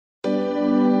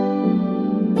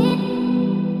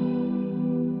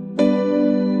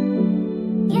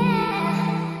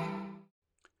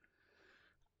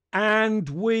And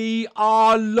we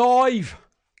are live.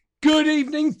 Good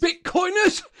evening,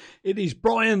 Bitcoiners. It is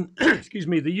Brian,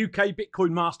 the UK Bitcoin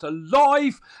Master,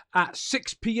 live at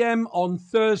 6 p.m. on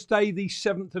Thursday, the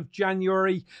 7th of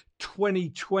January,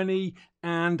 2020.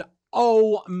 And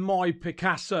oh my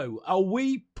Picasso, are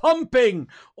we pumping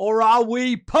or are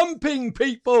we pumping,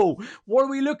 people? What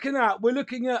are we looking at? We're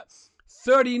looking at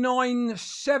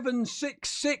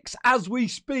 39,766 as we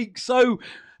speak. So,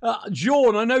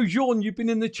 Jean, I know, Jean, you've been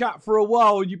in the chat for a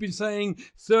while and you've been saying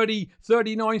 30,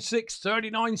 39.6,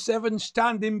 39.7,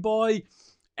 standing by.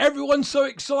 Everyone's so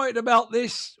excited about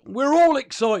this. We're all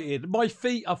excited. My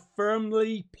feet are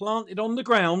firmly planted on the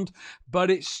ground,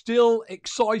 but it's still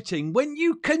exciting. When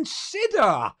you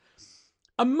consider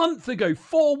a month ago,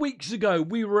 4 weeks ago,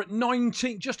 we were at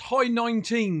 19, just high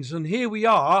 19s, and here we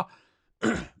are,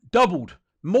 doubled,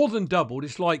 more than doubled.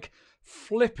 It's like,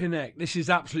 flipping heck, this is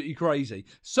absolutely crazy.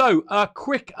 So,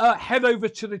 quick head over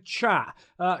to the chat.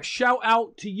 Shout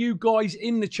out to you guys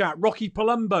in the chat. Rocky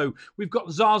Palumbo, we've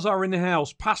got Zaza in the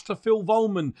house. Pastor Phil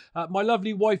Volman, my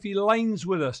lovely wife Elaine's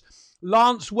with us.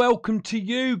 Lance, welcome to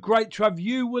you. Great to have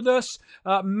you with us.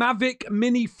 Mavic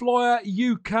Mini Flyer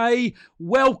UK,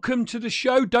 welcome to the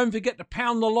show. Don't forget to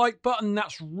pound the like button.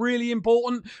 That's really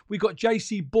important. We got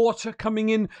JC Borta coming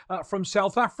in from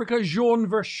South Africa. Jean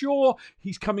Verschoor,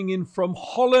 he's coming in from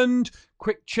Holland.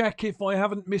 Quick check if I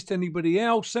haven't missed anybody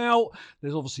else out.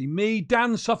 There's obviously me.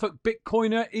 Dan Suffolk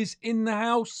Bitcoiner is in the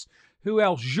house. Who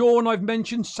else? Jean, I've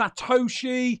mentioned.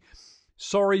 Satoshi.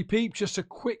 Sorry, peeps, just a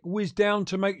quick whiz down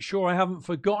to make sure I haven't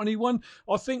forgot anyone.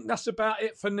 I think that's about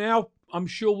it for now. I'm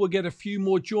sure we'll get a few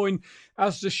more join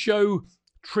as the show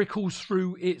trickles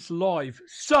through its live.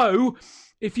 So,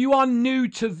 if you are new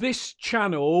to this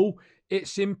channel,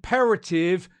 it's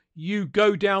imperative you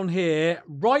go down here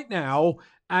right now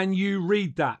and you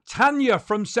read that. Tanya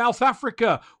from South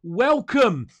Africa,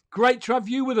 welcome. Great to have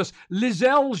you with us.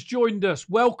 Lizelle's joined us.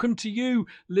 Welcome to you,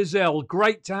 Lizelle.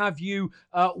 Great to have you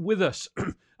with us.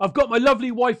 I've got my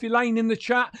lovely wife, Elaine, in the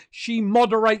chat. She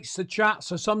moderates the chat,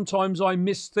 so sometimes I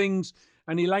miss things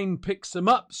and Elaine picks them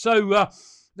up. So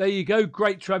there you go.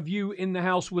 Great to have you in the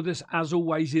house with us, as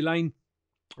always, Elaine.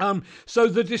 So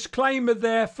the disclaimer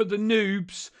there for the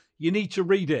noobs, you need to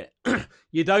read it.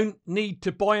 You don't need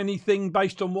to buy anything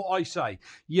based on what I say.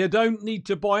 You don't need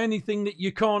to buy anything that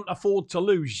you can't afford to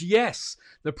lose. Yes,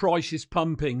 the price is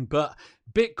pumping, but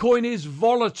Bitcoin is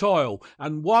volatile.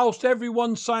 And whilst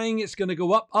everyone's saying it's going to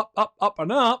go up, up, up, up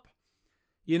and up,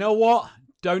 you know what?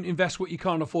 Don't invest what you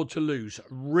can't afford to lose.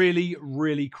 Really,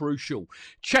 really crucial.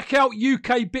 Check out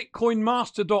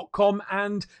ukbitcoinmaster.com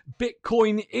and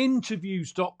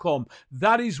bitcoininterviews.com.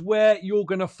 That is where you're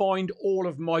going to find all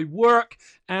of my work.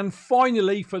 And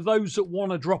finally, for those that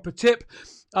want to drop a tip,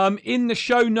 in the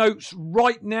show notes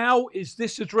right now is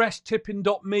this address,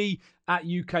 tipping.me at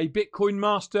UK Bitcoin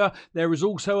Master. There is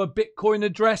also a Bitcoin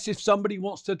address if somebody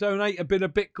wants to donate a bit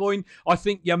of Bitcoin. I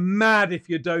think you're mad if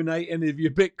you donate any of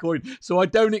your Bitcoin. So I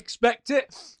don't expect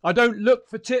it. I don't look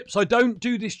for tips. I don't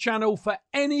do this channel for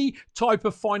any type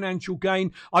of financial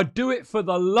gain. I do it for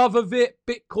the love of it.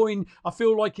 Bitcoin, I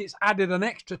feel like it's added an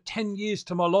extra 10 years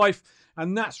to my life.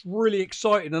 And that's really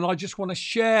exciting. And I just want to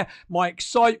share my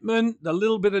excitement, the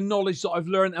little bit of knowledge that I've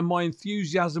learned and my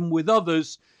enthusiasm with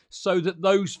others so that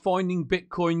those finding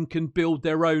Bitcoin can build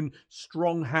their own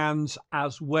strong hands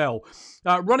as well.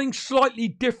 Running slightly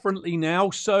differently now.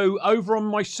 So over on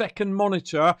my second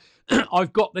monitor,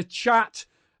 I've got the chat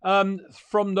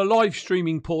from the live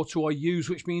streaming portal I use,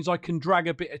 which means I can drag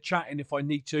a bit of chat in if I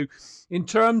need to. In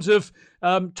terms of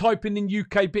typing in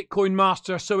UK Bitcoin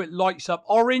Master so it lights up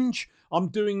orange, I'm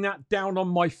doing that down on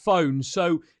my phone.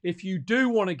 So if you do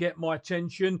want to get my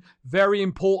attention, very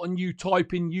important you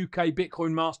type in UK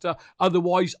Bitcoin Master.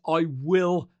 Otherwise, I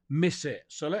will miss it.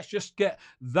 So let's just get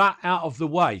that out of the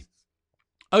way.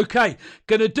 Okay,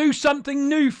 going to do something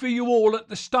new for you all at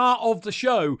the start of the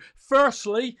show.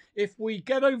 Firstly, if we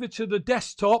get over to the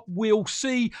desktop, we'll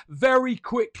see very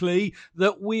quickly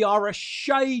that we are a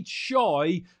shade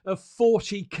shy of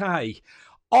 40k.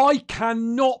 I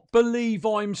cannot believe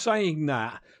I'm saying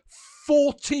that.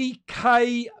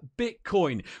 40k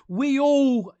Bitcoin. We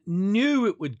all knew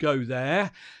it would go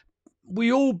there. We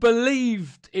all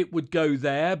believed it would go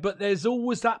there, but there's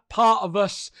always that part of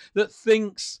us that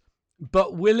thinks,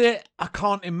 but will it? I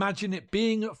can't imagine it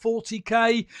being at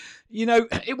 40k. You know,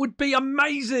 it would be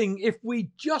amazing if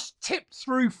we just tipped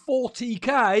through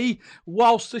 40k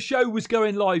whilst the show was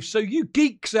going live. So you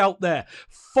geeks out there,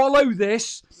 follow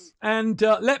this and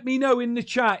let me know in the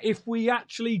chat if we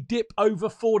actually dip over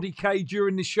 40k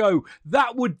during the show.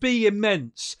 That would be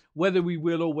immense. Whether we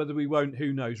will or whether we won't,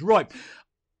 who knows. Right.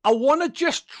 I want to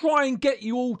just try and get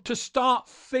you all to start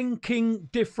thinking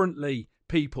differently,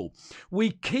 people. We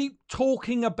keep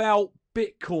talking about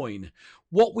Bitcoin.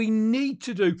 What we need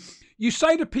to do, you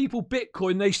say to people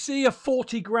Bitcoin, they see a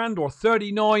 40 grand or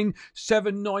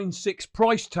 39,796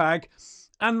 price tag,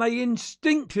 and they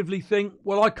instinctively think,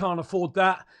 well, I can't afford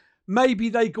that. Maybe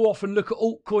they go off and look at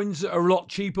altcoins that are a lot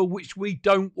cheaper, which we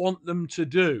don't want them to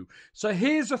do. So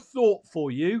here's a thought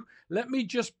for you. Let me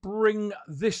just bring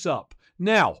this up.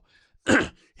 Now,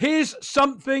 here's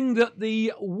something that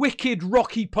the wicked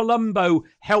Rocky Palumbo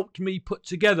helped me put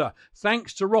together.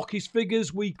 Thanks to Rocky's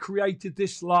Figures, we created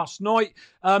this last night.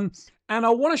 And I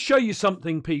want to show you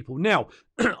something, people. Now,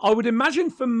 I would imagine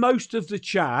for most of the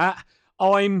chat,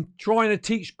 I'm trying to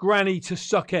teach Granny to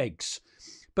suck eggs.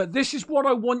 But this is what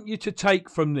I want you to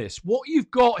take from this. What you've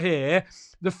got here,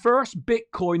 the first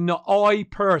Bitcoin that I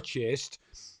purchased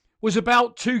was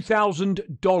about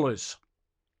 $2,000.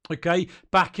 Okay,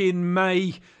 back in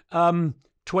May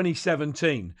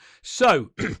 2017.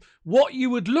 So what you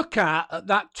would look at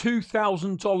that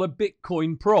 $2,000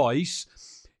 Bitcoin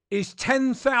price is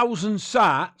 10,000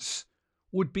 sats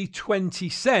would be 20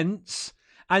 cents,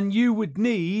 and you would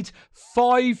need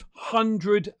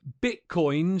 500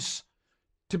 Bitcoins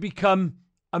to become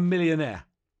a millionaire.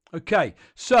 Okay,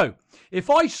 so if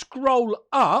I scroll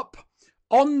up,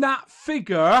 on that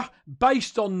figure,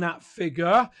 based on that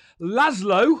figure,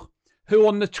 Laszlo, who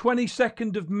on the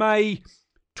 22nd of May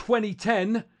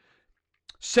 2010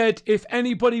 said, if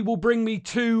anybody will bring me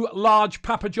 2 large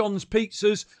Papa John's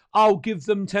pizzas, I'll give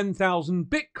them 10,000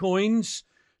 Bitcoins.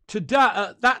 Today,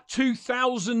 at that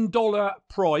 $2,000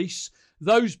 price,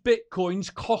 those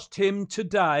Bitcoins cost him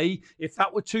today, if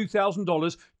that were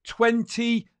 $2,000,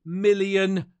 $20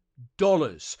 million.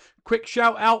 Quick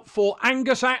shout out for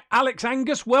Angus, Alex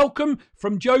Angus, welcome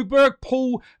from Joburg.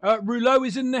 Paul Rouleau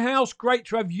is in the house. Great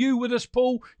to have you with us,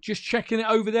 Paul. Just checking it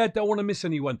over there. Don't want to miss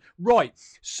anyone. Right.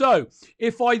 So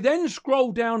if I then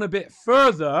scroll down a bit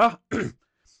further,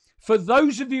 for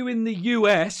those of you in the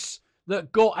US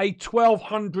that got a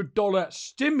 $1,200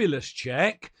 stimulus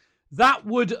check, that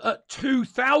would at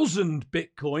 2,000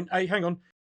 Bitcoin. Hey, hang on.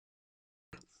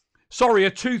 Sorry,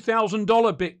 a $2,000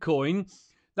 Bitcoin.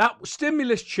 That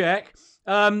stimulus check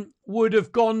would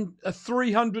have gone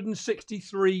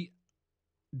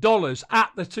 $363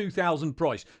 at the 2,000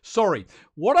 price. Sorry.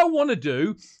 What I want to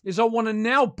do is I want to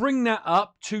now bring that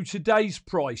up to today's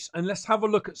price, and let's have a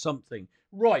look at something.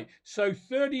 Right. So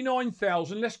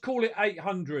 39,000. Let's call it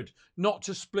 800, not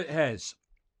to split hairs.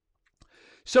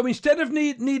 So instead of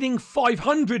needing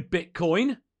 500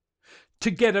 Bitcoin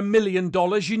to get $1 million,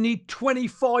 you need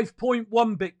 25.1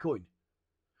 Bitcoin.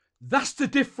 That's the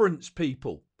difference,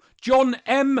 people. John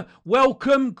M,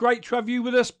 welcome. Great to have you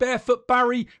with us. Barefoot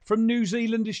Barry from New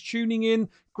Zealand is tuning in.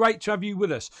 Great to have you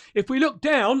with us. If we look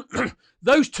down,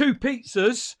 those 2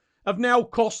 pizzas have now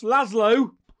cost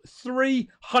Laszlo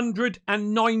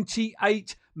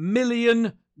 $398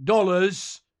 million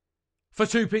for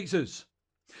 2 pizzas.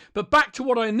 But back to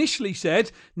what I initially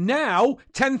said, now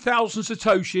 10,000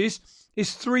 Satoshis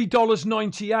is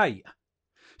 $3.98.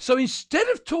 So instead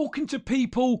of talking to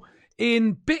people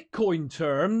in Bitcoin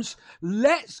terms,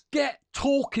 let's get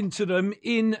talking to them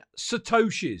in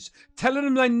Satoshis, telling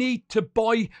them they need to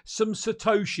buy some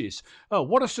Satoshis. Oh,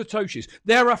 what are Satoshis?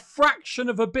 They're a fraction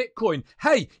of a Bitcoin.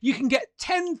 Hey, you can get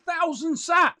 10,000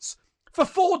 sats for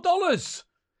 $4.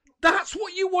 That's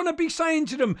what you want to be saying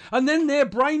to them. And then their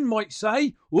brain might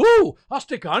say, ooh, I'll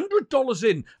stick $100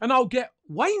 in and I'll get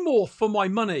way more for my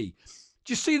money.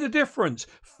 Do you see the difference?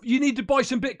 You need to buy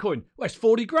some Bitcoin. Well, it's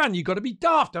 40 grand. You've got to be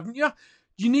daft, haven't you?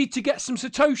 You need to get some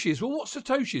Satoshis. Well, what's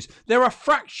Satoshis? They're a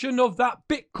fraction of that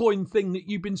Bitcoin thing that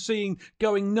you've been seeing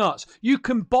going nuts. You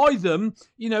can buy them,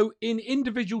 in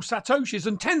individual Satoshis,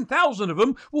 and 10,000 of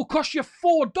them will cost you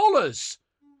 $4.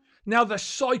 Now, the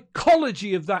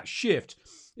psychology of that shift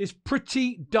is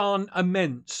pretty darn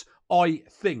immense, I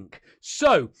think.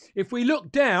 So if we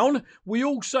look down, we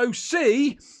also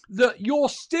see that your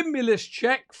stimulus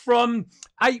check from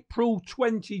April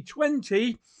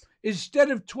 2020,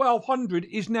 instead of $1,200,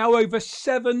 is now over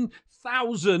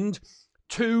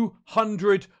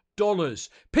 $7,200.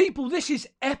 People, this is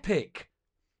epic.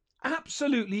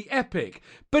 Absolutely epic.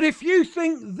 But if you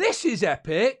think this is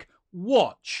epic,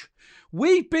 watch.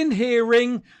 We've been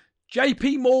hearing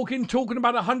JP Morgan talking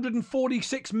about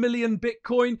 146 million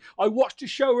Bitcoin. I watched a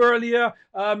show earlier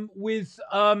with,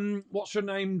 what's her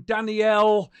name?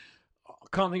 Danielle. I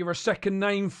can't think of her second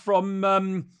name,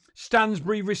 from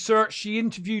Stansbury Research. She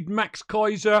interviewed Max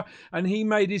Kaiser and he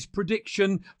made his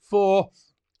prediction for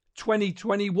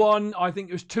 2021. I think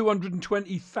it was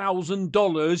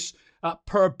 $220,000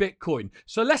 per Bitcoin.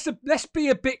 So let's be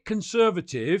a bit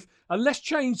conservative, and let's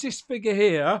change this figure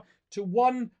here to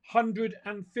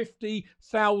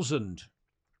 150,000.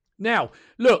 Now,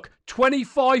 look,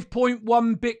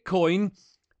 25.1 Bitcoin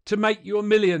to make you a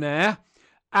millionaire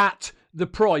at the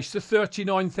price, to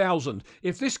 39,000.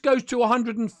 If this goes to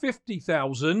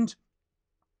 150,000,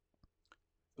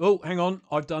 oh, hang on,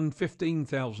 I've done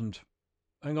 15,000.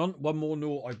 Hang on, one more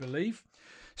naught, I believe.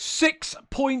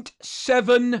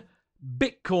 6.7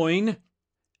 Bitcoin,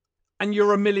 and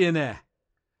you're a millionaire.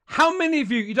 How many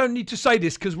of you don't need to say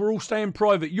this because we're all staying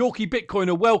private, Yorkie Bitcoin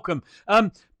are welcome.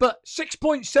 But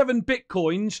 6.7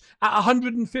 Bitcoins at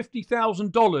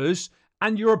 $150,000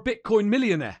 and you're a Bitcoin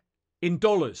millionaire in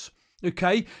dollars.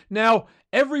 Okay, now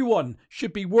everyone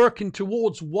should be working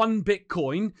towards one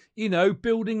Bitcoin,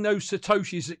 building those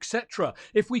Satoshis, etc.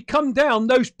 If we come down,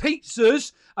 those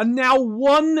pizzas are now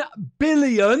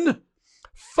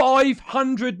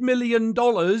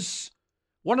 $1,500,000,000,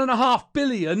 $1.5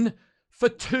 billion for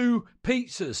 2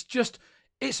 pizzas.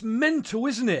 It's mental,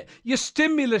 isn't it? Your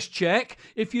stimulus check,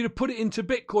 if you'd have put it into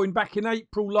Bitcoin back in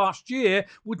April last year,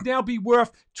 would now be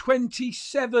worth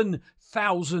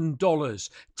 $27,000.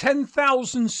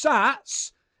 10,000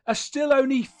 sats are still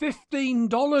only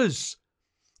 $15.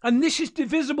 And this is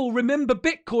divisible. Remember,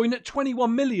 Bitcoin at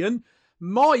 21 million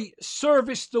might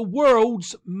service the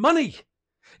world's money,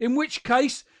 in which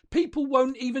case people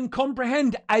won't even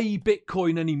comprehend a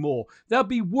Bitcoin anymore. They'll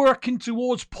be working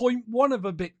towards 0.1 of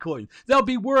a Bitcoin. They'll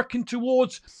be working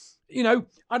towards, a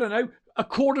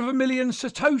 250,000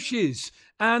 Satoshis.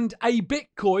 And a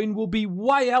Bitcoin will be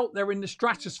way out there in the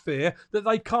stratosphere that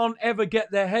they can't ever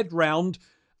get their head round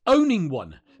owning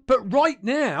one. But right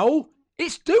now,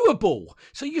 it's doable.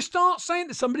 So you start saying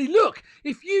to somebody, look,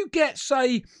 if you get,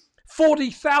 say,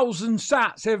 40,000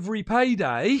 sats every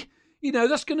payday,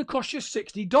 that's going to cost you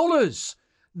 $60.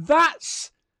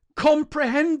 That's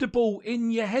comprehensible in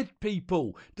your head,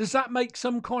 people. Does that make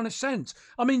some kind of sense?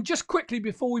 I mean, just quickly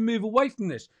before we move away from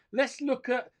this, let's look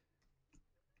at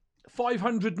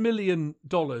 $500 million.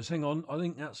 Hang on, I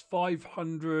think that's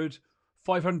 500,000.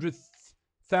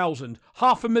 500,000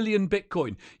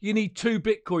 Bitcoin. You need 2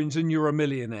 Bitcoins and you're a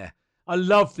millionaire. I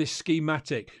love this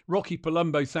schematic. Rocky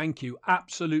Palumbo, thank you.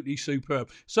 Absolutely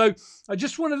superb. So I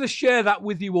just wanted to share that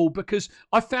with you all because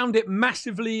I found it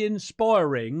massively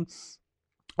inspiring.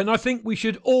 And I think we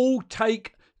should all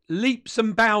take leaps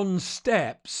and bounds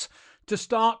steps to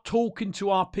start talking to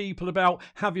our people about,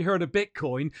 have you heard of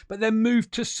Bitcoin? But then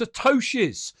move to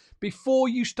Satoshis. Before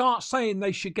you start saying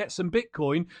they should get some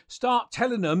Bitcoin, start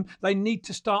telling them they need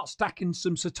to start stacking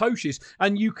some Satoshis.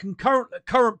 And you can,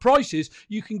 current prices,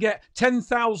 you can get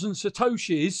 10,000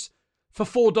 Satoshis for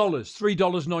 $4,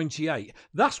 $3.98.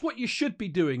 That's what you should be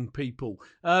doing, people.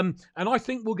 And I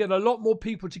think we'll get a lot more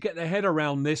people to get their head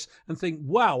around this and think,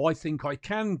 wow, I think I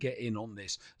can get in on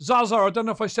this. Zaza, I don't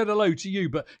know if I said hello to you,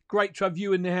 but great to have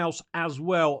you in the house as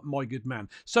well, my good man.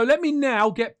 So let me now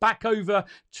get back over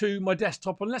to my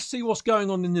desktop and let's see what's going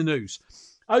on in the news.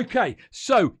 Okay,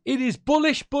 so it is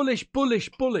bullish, bullish, bullish,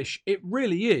 bullish. It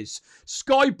really is.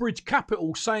 Skybridge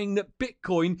Capital saying that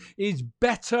Bitcoin is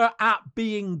better at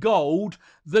being gold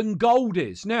than gold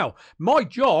is. Now, my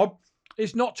job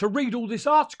is not to read all this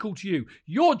article to you.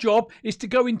 Your job is to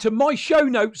go into my show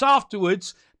notes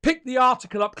afterwards, pick the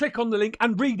article up, click on the link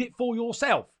and read it for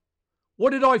yourself.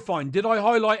 What did I find? Did I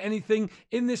highlight anything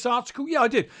in this article? Yeah, I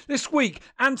did. This week,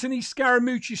 Anthony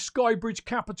Scaramucci's Skybridge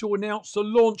Capital announced the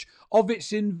launch of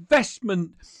its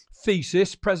investment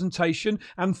thesis presentation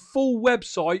and full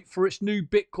website for its new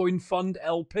Bitcoin Fund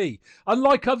LP.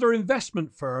 Unlike other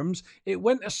investment firms, it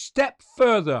went a step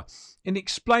further in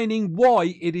explaining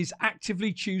why it is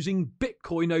actively choosing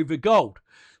Bitcoin over gold.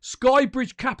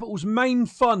 Skybridge Capital's main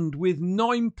fund with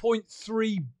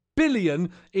 9.3 billion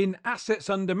in assets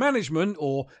under management,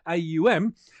 or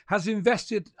AUM, has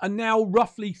invested a now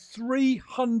roughly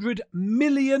 300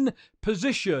 million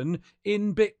position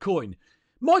in Bitcoin.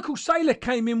 Michael Saylor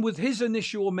came in with his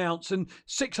initial amounts and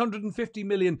 650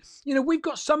 million. We've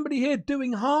got somebody here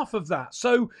doing half of that.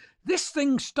 So this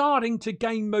thing's starting to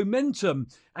gain momentum.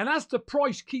 And as the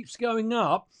price keeps going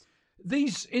up,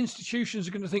 these institutions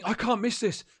are going to think, I can't miss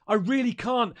this. I really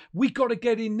can't. We got to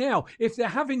get in now. If they're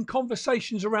having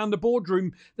conversations around the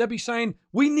boardroom, they'll be saying,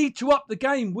 we need to up the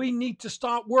game. We need to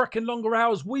start working longer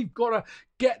hours. We've got to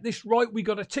get this right. We've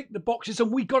got to tick the boxes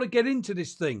and we've got to get into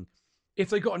this thing.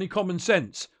 If they got any common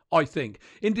sense, I think.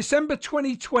 In December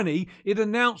 2020, it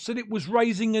announced that it was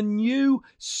raising a new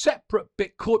separate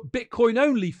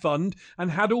Bitcoin-only fund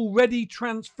and had already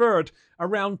transferred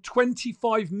around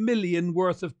 25 million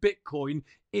worth of Bitcoin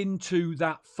into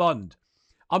that fund.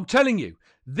 I'm telling you,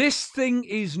 this thing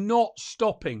is not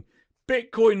stopping.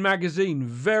 Bitcoin magazine,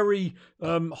 very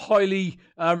highly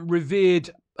revered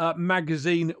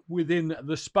magazine within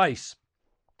the space.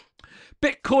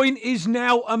 Bitcoin is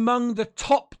now among the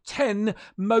top 10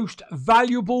 most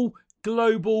valuable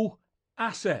global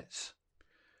assets.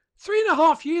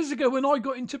 3.5 years ago when I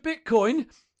got into Bitcoin,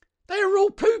 they were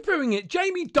all poo-pooing it.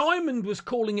 Jamie Dimon was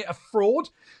calling it a fraud.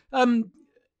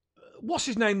 What's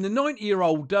his name? The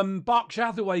 90-year-old Berkshire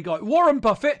Hathaway guy. Warren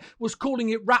Buffett was calling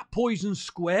it rat poison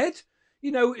squared.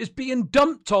 You know, it's being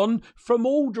dumped on from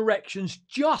all directions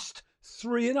just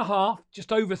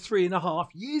over 3.5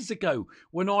 years ago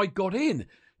when I got in.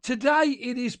 Today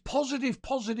it is positive,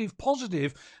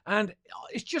 and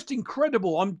it's just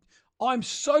incredible. I'm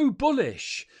so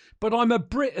bullish, but I'm a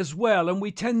Brit as well, and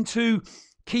we tend to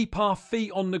keep our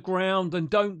feet on the ground and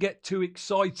don't get too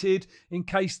excited in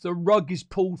case the rug is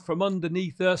pulled from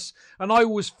underneath us. And I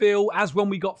always feel, as when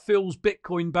we got Phil's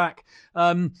Bitcoin back,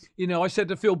 I said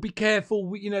to Phil, be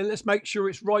careful, let's make sure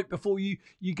it's right before you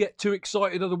get too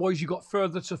excited, otherwise you got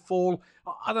further to fall.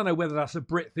 I don't know whether that's a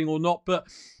Brit thing or not, but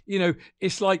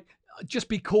it's like, just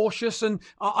be cautious, and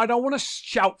I don't want to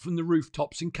shout from the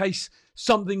rooftops in case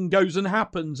something goes and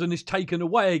happens and is taken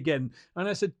away again. And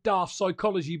that's a daft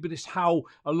psychology, but it's how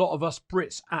a lot of us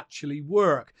Brits actually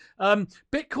work.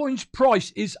 Bitcoin's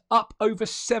price is up over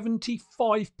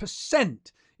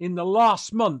 75% in the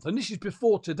last month, and this is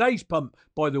before today's pump,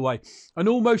 by the way, and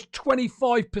almost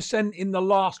 25% in the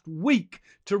last week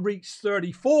to reach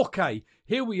 34k.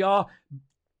 Here we are,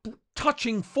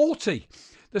 touching 40.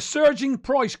 The surging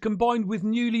price combined with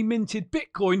newly minted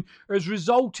Bitcoin has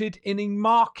resulted in a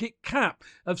market cap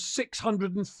of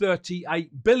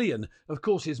 638 billion. Of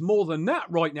course, it's more than that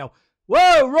right now.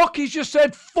 Whoa, Rocky's just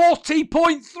said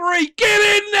 40.3.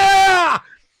 Get in there!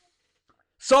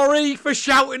 Sorry for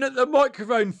shouting at the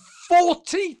microphone.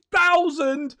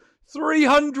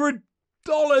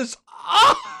 $40,300.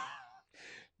 Ah!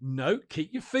 No,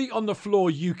 keep your feet on the floor,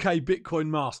 UK Bitcoin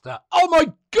Master. Oh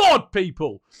my God,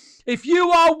 people. If you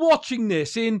are watching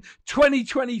this in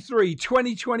 2023,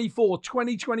 2024,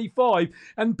 2025,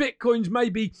 and Bitcoin's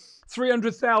maybe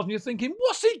 300,000, you're thinking,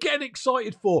 what's he getting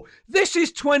excited for? This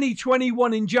is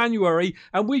 2021 in January,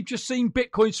 and we've just seen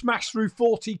Bitcoin smash through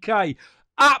 40k.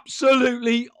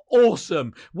 Absolutely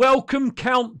awesome. Welcome,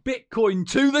 Count Bitcoin,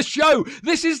 to the show.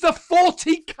 This is the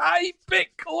 40k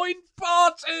Bitcoin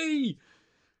party.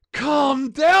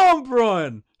 Calm down,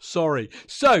 Brian. Sorry.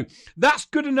 So that's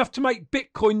good enough to make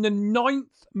Bitcoin the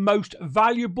 9th most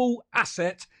valuable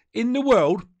asset in the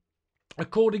world,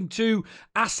 according to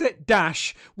Asset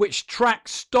Dash, which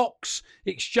tracks stocks,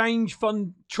 exchange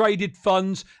fund, traded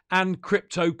funds, and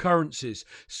cryptocurrencies.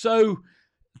 So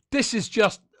this is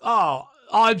just,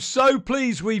 I'm so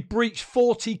pleased we've breached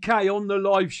 40k on the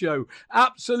live show.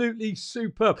 Absolutely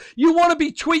superb. You want to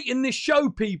be tweeting this show,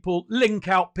 people, link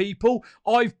out, people.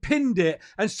 I've pinned it,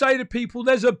 and say to people,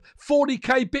 there's a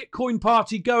 40k Bitcoin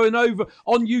party going over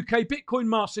on UK Bitcoin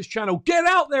Masters channel. Get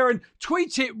out there and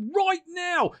tweet it right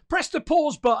now. Press the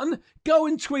pause button, go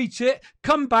and tweet it,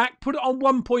 come back, put it on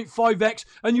 1.5x,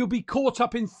 and you'll be caught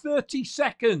up in 30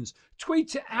 seconds.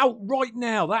 Tweet it out right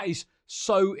now. That is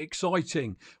so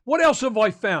exciting. What else have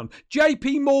I found?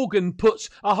 JP Morgan puts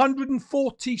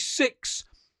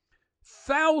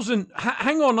 146,000.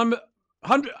 Hang on, I'm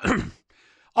 100.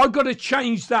 I've got to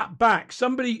change that back.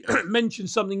 Somebody mentioned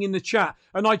something in the chat,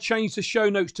 and I changed the show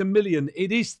notes to million.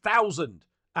 It is 1,000,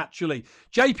 actually.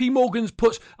 JP Morgan's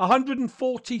puts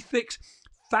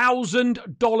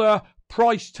 $146,000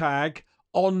 price tag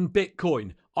on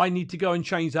Bitcoin. I need to go and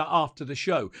change that after the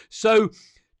show. So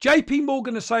JP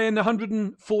Morgan are saying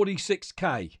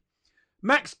 146k.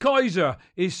 Max Kaiser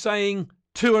is saying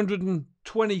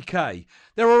 220k.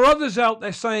 There are others out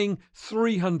there saying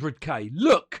 300k.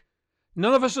 Look,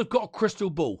 none of us have got a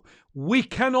crystal ball. We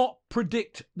cannot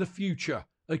predict the future,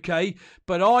 okay?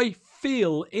 But I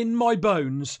feel in my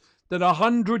bones that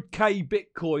 100k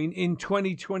Bitcoin in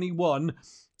 2021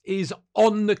 is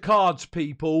on the cards,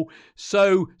 people.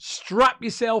 So strap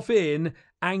yourself in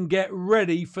and get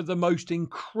ready for the most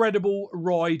incredible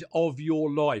ride of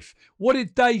your life. What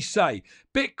did they say?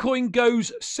 Bitcoin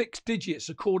goes 6 digits,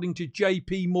 according to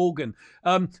JP Morgan.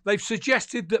 They've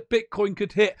suggested that Bitcoin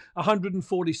could hit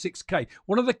 146k.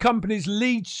 One of the company's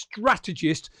lead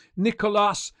strategists,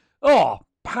 Nicholas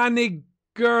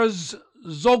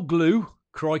Panigherzoglu,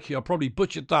 crikey, I probably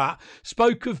butchered that,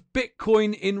 spoke of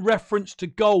Bitcoin in reference to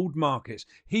gold markets.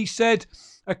 He said,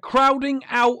 a crowding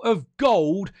out of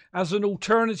gold as an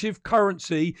alternative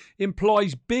currency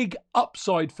implies big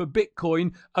upside for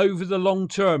Bitcoin over the long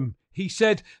term. He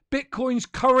said Bitcoin's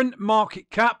current market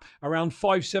cap, around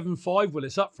 575, well,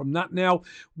 it's up from that now,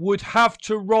 would have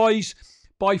to rise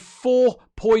by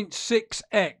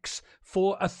 4.6x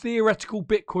for a theoretical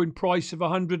Bitcoin price of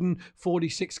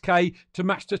 146k to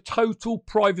match the total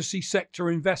privacy sector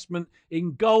investment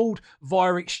in gold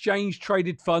via exchange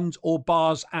traded funds or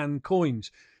bars and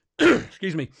coins.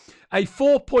 Excuse me. A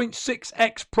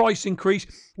 4.6x price increase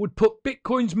would put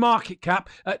Bitcoin's market cap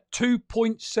at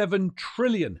 2.7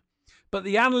 trillion. But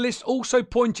the analyst also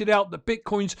pointed out that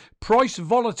Bitcoin's price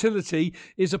volatility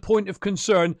is a point of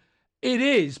concern. It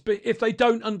is, but if they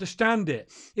don't understand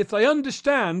it, if they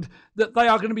understand that they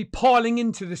are going to be piling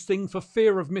into this thing for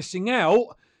fear of missing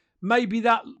out, maybe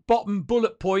that bottom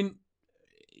bullet point,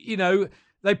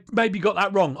 they maybe got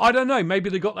that wrong. I don't know. Maybe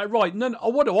they got that right. No,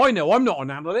 what do I know? I'm not an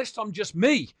analyst. I'm just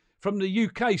me from the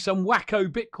UK, some wacko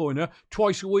Bitcoiner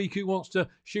twice a week who wants to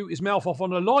shoot his mouth off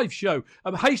on a live show.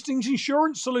 Hastings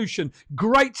Insurance Solution.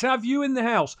 Great to have you in the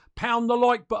house. Pound the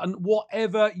like button,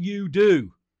 whatever you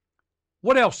do.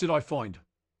 What else did I find?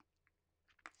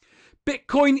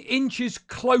 Bitcoin inches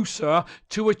closer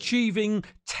to achieving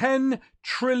 $10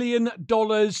 trillion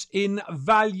in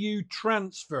value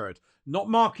transferred. Not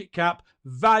market cap,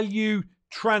 value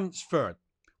transferred.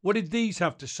 What did these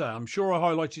have to say? I'm sure I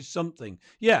highlighted something.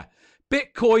 Yeah,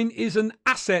 Bitcoin is an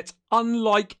asset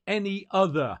unlike any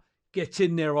other. Get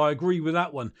in there, I agree with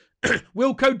that one.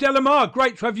 Wilco Delamar,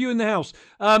 great to have you in the house.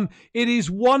 It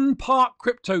is one part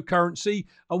cryptocurrency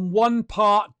and one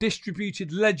part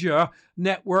distributed ledger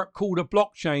network called a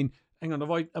blockchain. Hang on,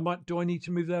 do I need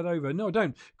to move that over? No, I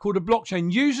don't. Called a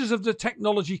blockchain. Users of the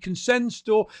technology can send,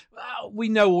 store. We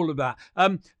know all of that.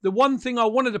 The one thing I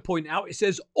wanted to point out, it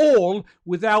says all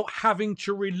without having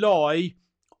to rely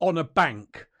on a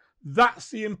bank. That's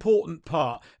the important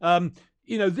part.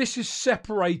 This is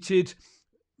separated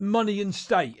money and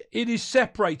state. It is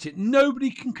separated.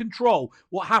 Nobody can control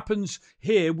what happens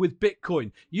here with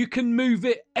Bitcoin. You can move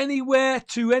it anywhere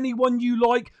to anyone you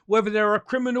like, whether they're a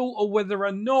criminal or whether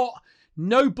they're not.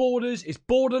 No borders. It's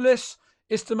borderless.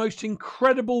 It's the most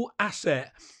incredible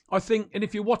asset, I think. And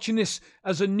if you're watching this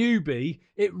as a newbie,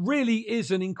 it really is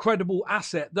an incredible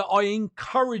asset that I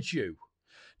encourage you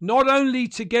not only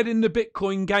to get in the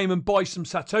Bitcoin game and buy some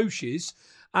Satoshis.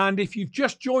 And if you've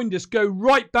just joined us, go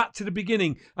right back to the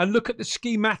beginning and look at the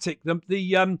schematic,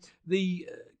 the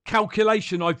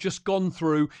calculation I've just gone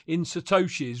through in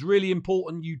Satoshi. Is really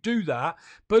important you do that.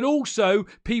 But also,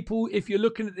 people, if you're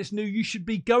looking at this new, you should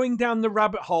be going down the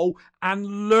rabbit hole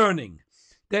and learning.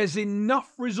 There's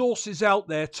enough resources out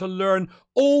there to learn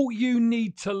all you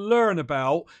need to learn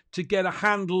about to get a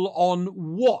handle on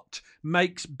what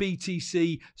makes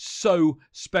BTC so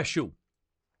special.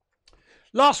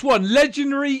 Last one,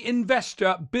 legendary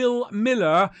investor Bill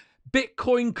Miller.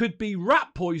 Bitcoin could be rat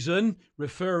poison,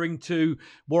 referring to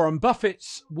Warren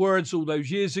Buffett's words all those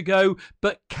years ago,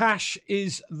 but cash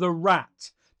is the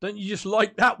rat. Don't you just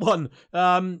like that one?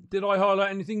 Did I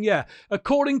highlight anything? Yeah.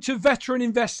 According to veteran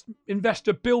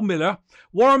investor Bill Miller,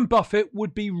 Warren Buffett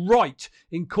would be right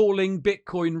in calling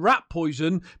Bitcoin rat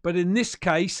poison, but in this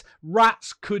case,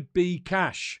 rats could be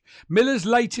cash. Miller's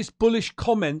latest bullish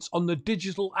comments on the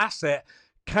digital asset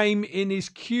came in his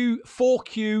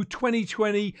 4Q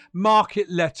 2020 market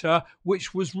letter,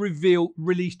 which was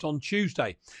released on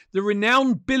Tuesday. The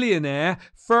renowned billionaire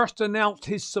first announced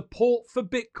his support for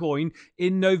Bitcoin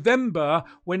in November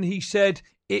when he said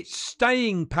its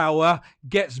staying power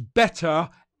gets better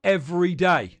every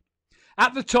day.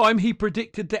 At the time, he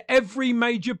predicted that every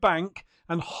major bank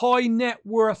and high net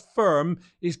worth firm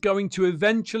is going to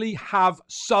eventually have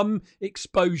some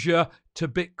exposure to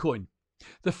Bitcoin.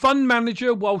 The fund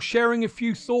manager, while sharing a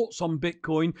few thoughts on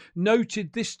Bitcoin,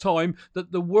 noted this time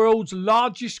that the world's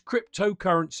largest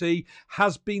cryptocurrency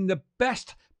has been the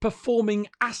best performing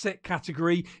asset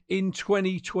category in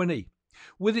 2020.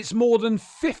 With its more than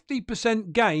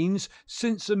 50% gains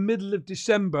since the middle of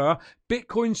December,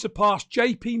 Bitcoin surpassed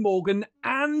JP Morgan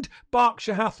and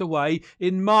Berkshire Hathaway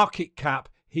in market cap,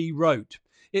 he wrote.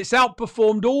 It's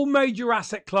outperformed all major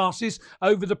asset classes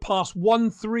over the past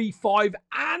 1, 3, 5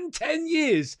 and 10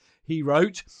 years, he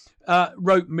wrote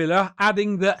Miller,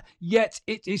 adding that yet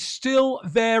it is still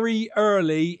very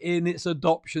early in its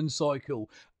adoption cycle.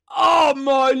 Oh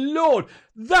my Lord,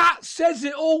 that says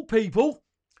it all, people.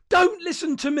 Don't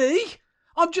listen to me.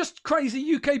 I'm just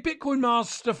crazy UK Bitcoin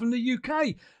master from the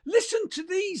UK. Listen to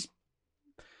these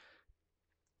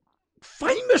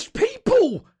famous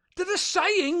people. that are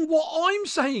saying what I'm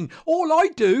saying. All I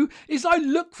do is I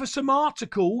look for some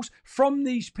articles from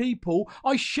these people.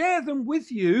 I share them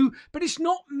with you, but it's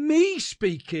not me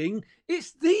speaking.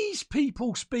 It's these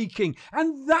people speaking.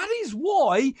 And that is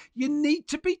why you need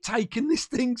to be taking this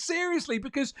thing seriously,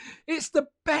 because it's the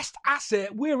best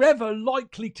asset we're ever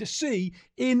likely to see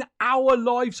in our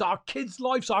lives, our kids'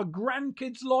 lives, our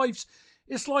grandkids' lives.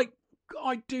 It's like,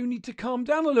 I do need to calm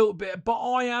down a little bit, but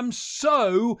I am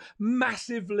so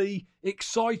massively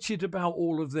excited about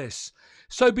all of this.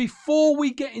 So before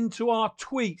we get into our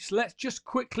tweets, let's just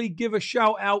quickly give a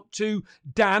shout out to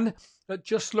Dan at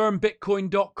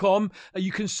justlearnbitcoin.com.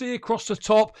 You can see across the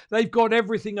top, they've got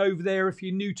everything over there. If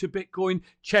you're new to Bitcoin,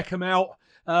 check them out.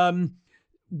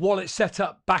 Wallet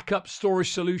setup, backup,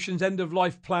 storage solutions, end of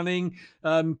life planning,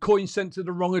 coins sent to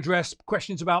the wrong address,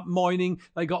 questions about mining.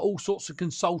 They got all sorts of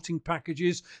consulting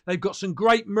packages. They've got some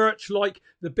great merch like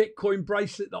the Bitcoin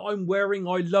bracelet that I'm wearing.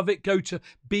 I love it. Go to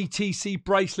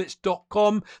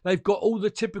btcbracelets.com. They've got all the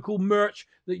typical merch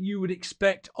that you would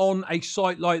expect on a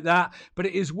site like that, but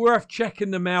it is worth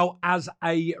checking them out as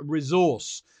a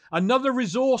resource. Another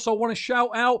resource I want to shout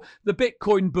out, the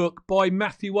Bitcoin book by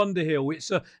Matthew Underhill. It's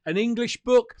an English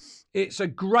book. It's a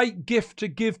great gift to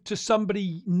give to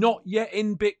somebody not yet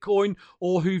in Bitcoin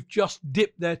or who've just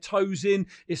dipped their toes in.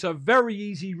 It's a very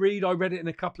easy read. I read it in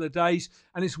a couple of days,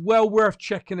 and it's well worth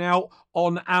checking out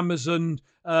on Amazon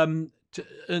and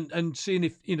seeing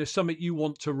if something you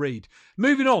want to read.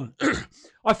 Moving on,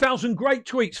 I found some great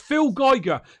tweets. Phil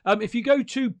Geiger, if you go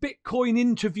to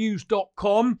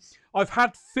bitcoininterviews.com, I've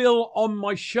had Phil on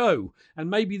my show, and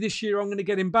maybe this year I'm going to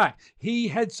get him back. He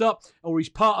heads up, or he's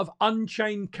part of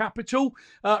Unchained Capital.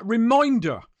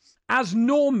 Reminder, as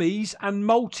normies and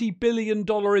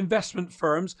multi-billion-dollar investment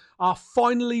firms are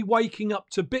finally waking up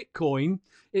to Bitcoin,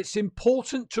 it's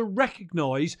important to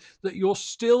recognize that you're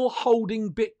still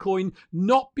holding Bitcoin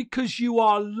not because you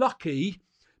are lucky,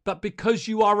 but because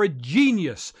you are a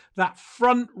genius that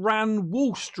front ran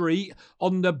Wall Street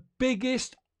on the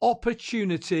biggest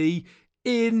opportunity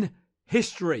in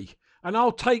history. And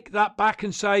I'll take that back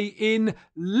and say in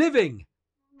living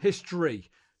history.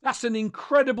 That's an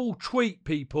incredible tweet,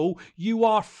 people. You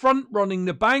are front running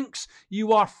the banks.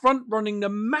 You are front running the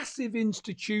massive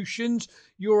institutions.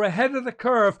 You're ahead of the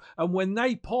curve. And when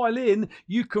they pile in,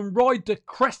 you can ride the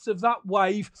crest of that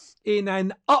wave in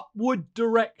an upward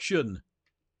direction.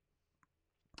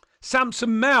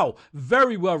 Samson Mao,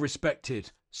 very well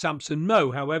respected. Samson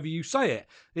Mo, however you say it.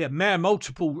 Yeah, Mayor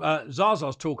multiple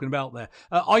Zaza's talking about there.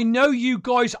 I know you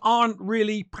guys aren't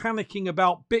really panicking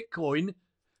about Bitcoin,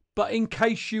 but in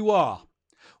case you are,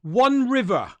 One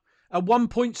River, a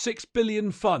 1.6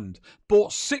 billion fund,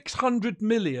 bought 600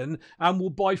 million and will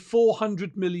buy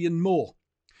 400 million more.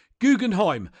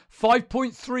 Guggenheim,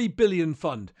 5.3 billion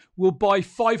fund, will buy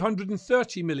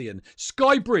 530 million.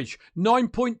 Skybridge,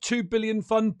 9.2 billion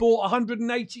fund, bought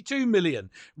 182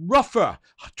 million. Ruffer,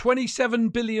 27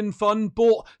 billion fund,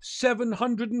 bought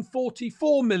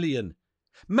 744 million.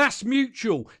 Mass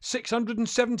Mutual,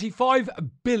 675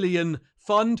 billion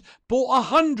fund, bought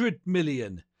 100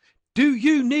 million. Do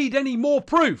you need any more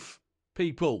proof,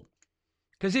 people?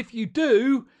 Because if you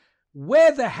do,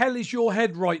 where the hell is your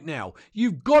head right now?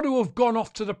 You've got to have gone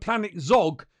off to the planet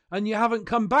Zog and you haven't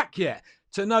come back yet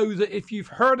to know that if you've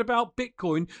heard about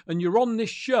Bitcoin and you're on this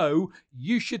show,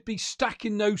 you should be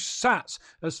stacking those sats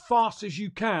as fast as you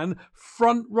can,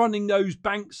 front running those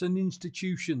banks and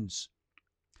institutions.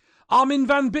 Armin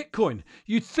van Bitcoin,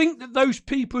 you'd think that those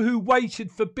people who waited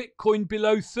for Bitcoin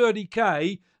below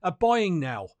 30k are buying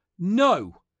now.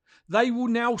 No, they will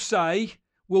now say,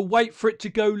 we'll wait for it to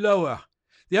go lower.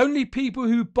 The only people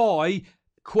who buy,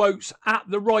 quotes, at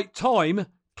the right time,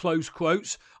 close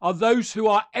quotes, are those who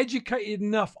are educated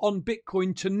enough on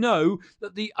Bitcoin to know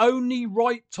that the only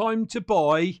right time to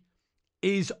buy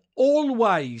is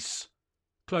always,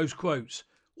 close quotes.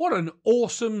 What an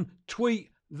awesome tweet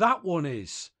that one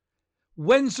is.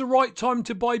 When's the right time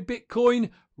to buy Bitcoin?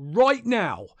 Right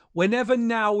now, whenever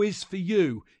now is for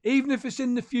you, even if it's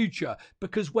in the future,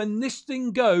 because when this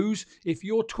thing goes, if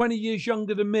you're 20 years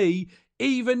younger than me,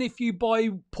 even if you buy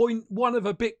 0.1 of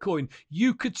a Bitcoin,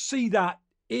 you could see that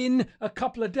in a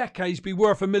couple of decades be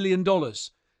worth $1 million.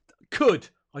 Could.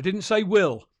 I didn't say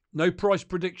will. No price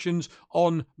predictions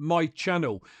on my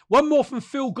channel. One more from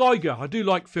Phil Geiger. I do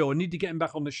like Phil. I need to get him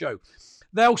back on the show.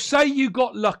 They'll say you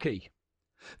got lucky.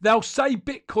 They'll say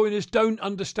Bitcoiners don't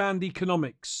understand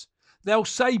economics. They'll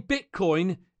say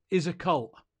Bitcoin is a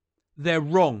cult. They're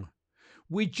wrong.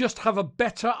 We just have a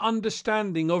better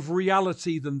understanding of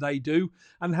reality than they do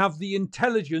and have the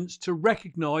intelligence to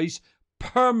recognize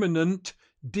permanent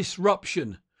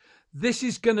disruption. This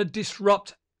is going to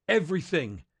disrupt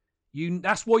everything.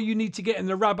 That's why you need to get in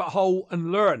the rabbit hole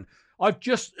and learn. I've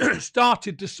just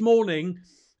started this morning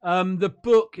the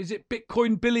book, is it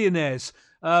Bitcoin Billionaires,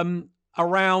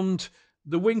 around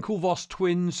the Winklevoss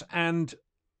twins and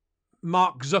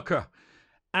Mark Zucker.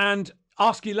 And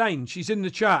ask Elaine, she's in the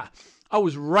chat. I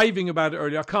was raving about it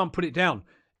earlier. I can't put it down.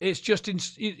 It's just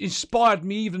it inspired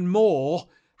me even more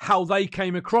how they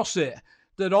came across it,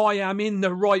 that I am in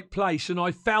the right place and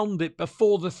I found it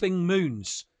before the thing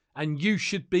moons. And you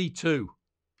should be too.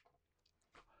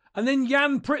 And then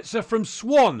Jan Pritzer from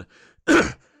Swan.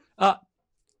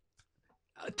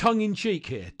 Tongue in cheek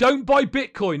here. Don't buy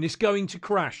Bitcoin. It's going to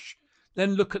crash.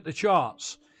 Then look at the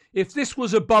charts. If this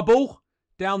was a bubble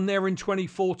down there in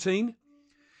 2014,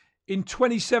 in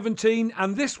 2017,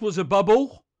 and this was a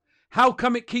bubble, how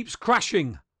come it keeps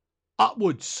crashing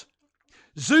upwards?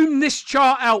 Zoom this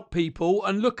chart out, people,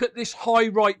 and look at this high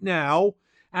right now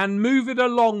and move it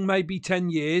along maybe 10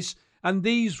 years, and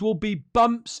these will be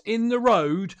bumps in the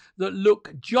road that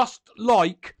look just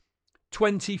like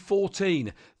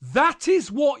 2014. That is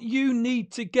what you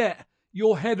need to get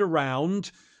your head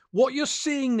around. What you're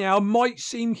seeing now might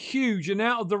seem huge and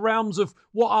out of the realms of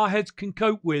what our heads can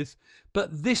cope with,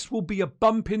 but this will be a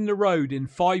bump in the road in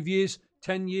 5 years,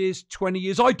 10 years, 20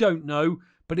 years. I don't know,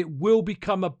 but it will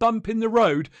become a bump in the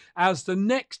road as the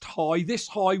next high. This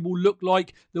high will look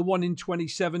like the one in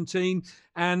 2017,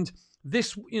 and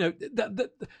this, the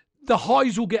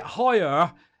highs will get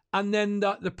higher, and then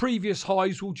the previous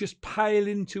highs will just pale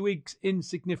into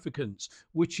insignificance,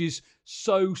 which is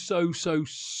so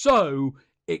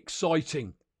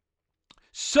exciting.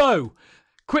 So,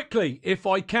 quickly, if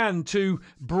I can, to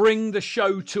bring the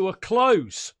show to a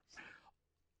close.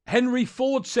 Henry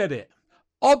Ford said it.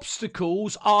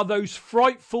 Obstacles are those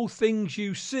frightful things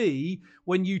you see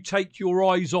when you take your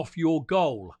eyes off your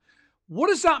goal. What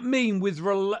does that mean with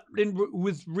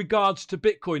regards to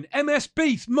Bitcoin? MS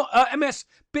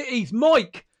Biteth,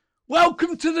 Mike,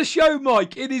 welcome to the show,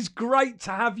 Mike. It is great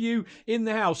to have you in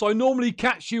the house. I normally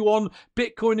catch you on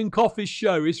Bitcoin and Coffee's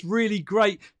show. It's really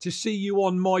great to see you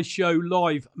on my show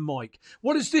live, Mike.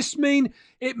 What does this mean?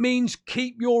 It means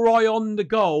keep your eye on the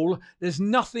goal. There's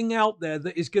nothing out there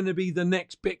that is going to be the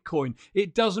next Bitcoin.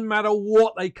 It doesn't matter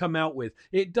what they come out with.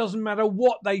 It doesn't matter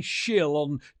what they shill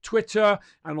on Twitter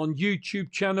and on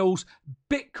YouTube channels.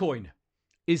 Bitcoin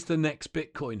is the next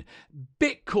Bitcoin.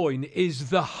 Bitcoin is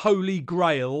the holy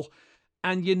grail,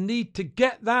 and you need to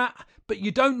get that, but you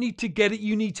don't need to get it.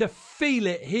 You need to feel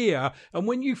it here. And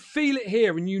when you feel it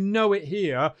here and you know it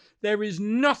here, there is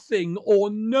nothing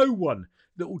or no one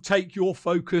that will take your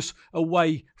focus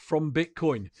away from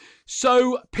Bitcoin.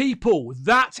 So, people,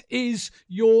 that is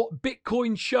your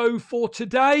Bitcoin show for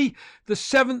today, the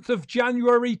 7th of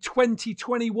January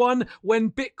 2021,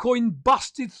 when Bitcoin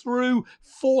busted through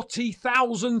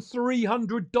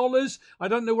 $40,300. I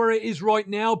don't know where it is right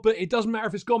now, but it doesn't matter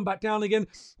if it's gone back down again.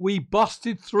 We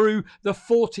busted through the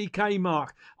 40K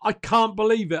mark. I can't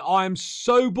believe it. I am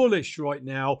so bullish right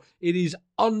now. It is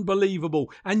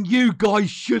unbelievable. And you guys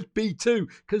should be too,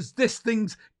 because this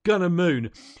thing's gonna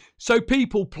moon. So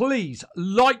people, please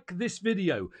like this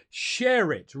video,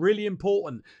 share it, really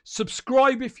important.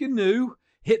 Subscribe if you're new,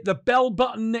 hit the bell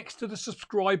button next to the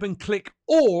subscribe and click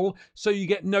all so you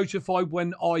get notified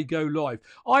when I go live.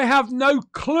 I have no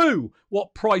clue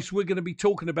what price we're going to be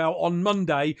talking about on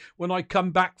Monday when I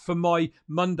come back for my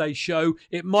Monday show.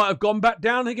 It might have gone back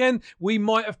down again. We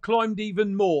might have climbed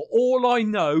even more. All I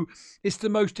know is the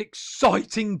most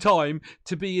exciting time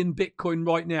to be in Bitcoin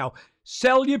right now.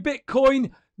 Sell your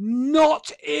Bitcoin.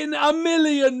 Not in a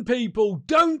million, people.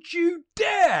 Don't you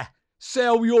dare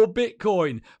sell your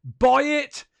Bitcoin. Buy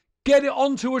it, get it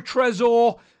onto a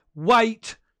Trezor,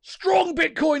 wait, strong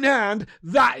Bitcoin hand.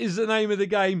 That is the name of the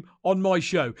game on my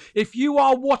show. If you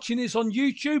are watching this on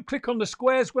YouTube, click on the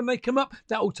squares when they come up.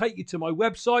 That will take you to my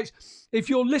website. If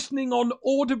you're listening on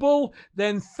Audible,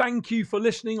 then thank you for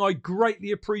listening. I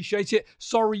greatly appreciate it.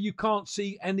 Sorry you can't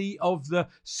see any of the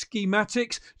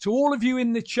schematics. To all of you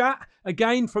in the chat,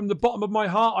 again, from the bottom of my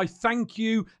heart, I thank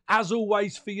you, as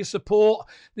always, for your support.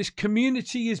 This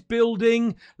community is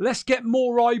building. Let's get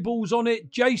more eyeballs on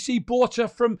it. JC Borta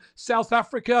from South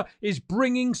Africa is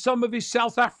bringing some of his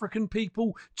South African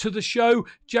people to the show.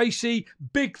 JC,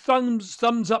 big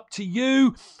thumbs up to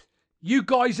you. You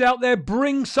guys out there,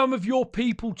 bring some of your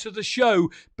people to the show,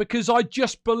 because I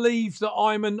just believe that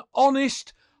I'm an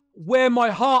honest, wear my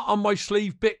heart on my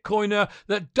sleeve Bitcoiner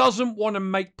that doesn't want to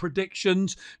make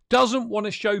predictions, doesn't want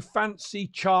to show fancy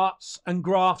charts and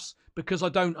graphs because I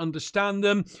don't understand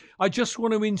them. I just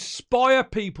want to inspire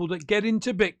people that get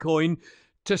into Bitcoin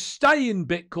to stay in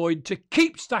Bitcoin, to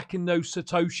keep stacking those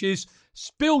Satoshis,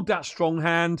 build that strong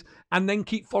hand, and then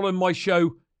keep following my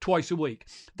show twice a week.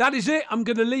 That is it. I'm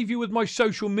going to leave you with my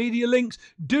social media links.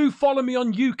 Do follow me on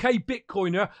UK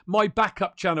Bitcoiner, my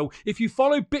backup channel. If you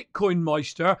follow Bitcoin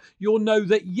Meister, you'll know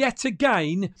that yet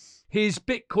again his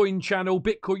Bitcoin channel,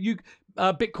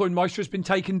 Bitcoin Meister, has been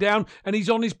taken down, and he's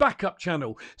on his backup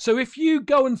channel. So if you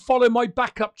go and follow my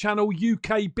backup channel,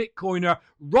 UK Bitcoiner,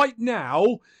 right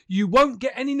now, you won't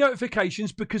get any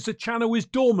notifications because the channel is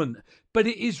dormant, but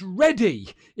it is ready.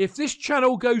 If this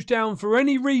channel goes down for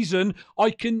any reason,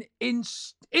 I can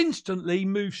instantly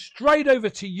move straight over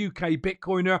to UK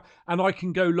Bitcoiner, and I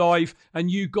can go live,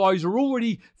 and you guys are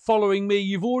already following me.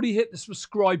 You've already hit the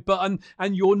subscribe button,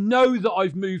 and you'll know that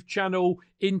I've moved channel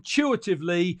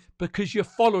intuitively because you're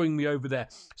following me over there.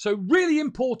 So really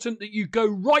important that you go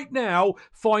right now,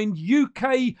 find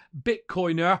UK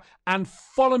Bitcoiner and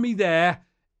follow me there,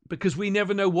 because we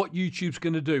never know what YouTube's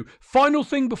going to do. Final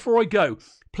thing before I go,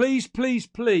 please, please,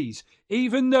 please,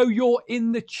 even though you're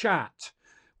in the chat,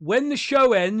 when the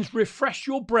show ends, refresh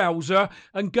your browser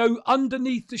and go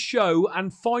underneath the show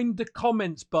and find the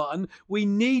comments button. We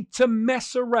need to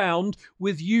mess around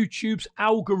with YouTube's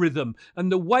algorithm.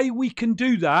 And the way we can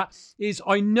do that is,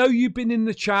 I know you've been in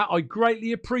the chat, I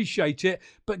greatly appreciate it,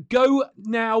 but go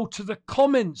now to the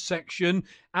comments section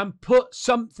and put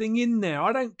something in there.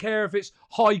 I don't care if it's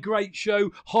high great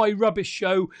show, high rubbish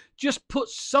show, just put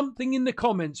something in the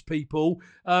comments, people.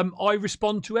 I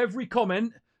respond to every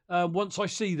comment. Once I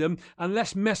see them, and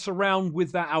let's mess around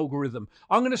with that algorithm.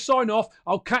 I'm going to sign off.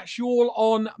 I'll catch you all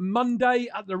on Monday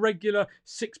at the regular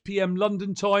 6 p.m.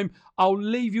 London time. I'll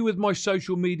leave you with my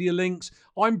social media links.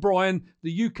 I'm Brian,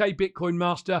 the UK Bitcoin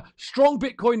Master. Strong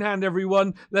Bitcoin hand,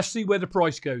 everyone. Let's see where the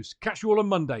price goes. Catch you all on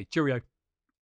Monday. Cheerio.